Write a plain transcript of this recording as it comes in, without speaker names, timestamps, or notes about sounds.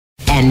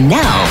And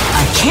now,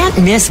 a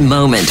can't-miss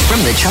moment from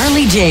The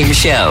Charlie James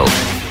Show.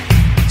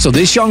 So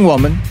this young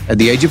woman, at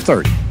the age of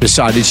 30,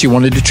 decided she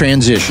wanted to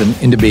transition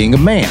into being a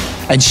man.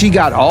 And she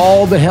got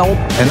all the help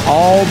and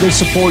all the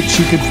support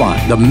she could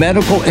find. The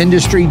medical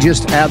industry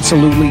just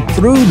absolutely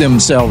threw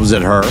themselves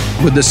at her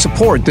with the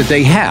support that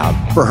they have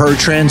for her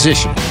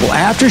transition. Well,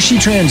 after she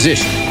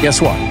transitioned,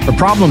 guess what? Her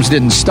problems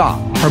didn't stop.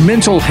 Her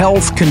mental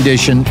health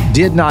condition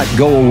did not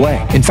go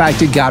away. In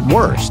fact, it got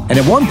worse. And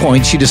at one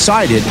point, she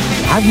decided,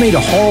 I've made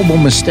a horrible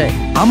mistake.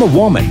 I'm a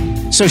woman.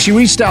 So she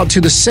reached out to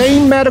the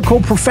same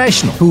medical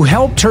professional who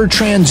helped her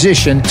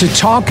transition to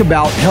talk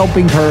about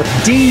helping her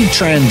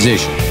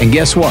detransition. And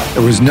guess what?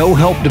 There was no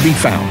help to be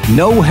found.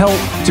 No help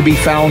to be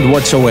found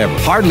whatsoever.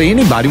 Hardly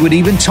anybody would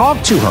even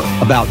talk to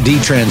her about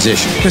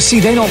detransition. Because see,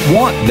 they don't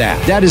want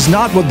that. That is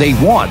not what they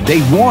want.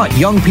 They want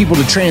young people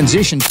to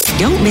transition.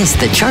 Don't miss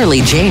The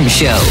Charlie James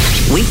Show.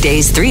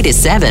 Weekdays 3 to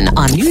 7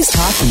 on News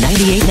Talk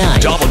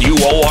 98.9.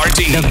 WORD.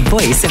 The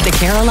voice of the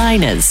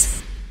Carolinas.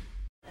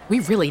 We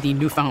really need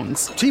new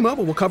phones.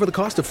 T-Mobile will cover the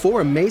cost of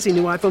 4 amazing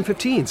new iPhone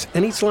 15s,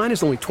 and each line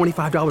is only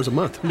 $25 a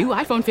month. New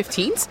iPhone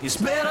 15s? It's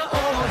better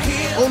over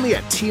here. Only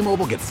at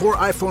T-Mobile, get 4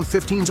 iPhone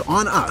 15s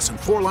on us and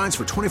 4 lines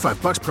for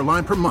 $25 per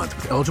line per month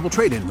with eligible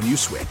trade-in when you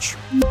switch.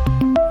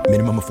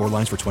 Minimum of 4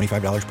 lines for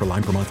 $25 per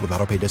line per month with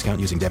autopay discount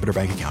using debit or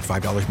bank account.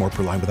 $5 more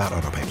per line without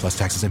autopay, plus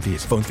taxes and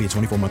fees. Phone fee at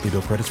 24 monthly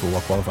bill credits for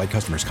well-qualified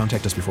customers.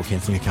 Contact us before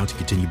canceling account to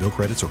continue bill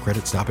credits or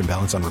credit stop and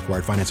balance on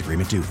required finance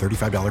agreement due.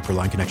 $35 per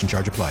line connection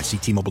charge applies. See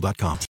T-Mobile.com.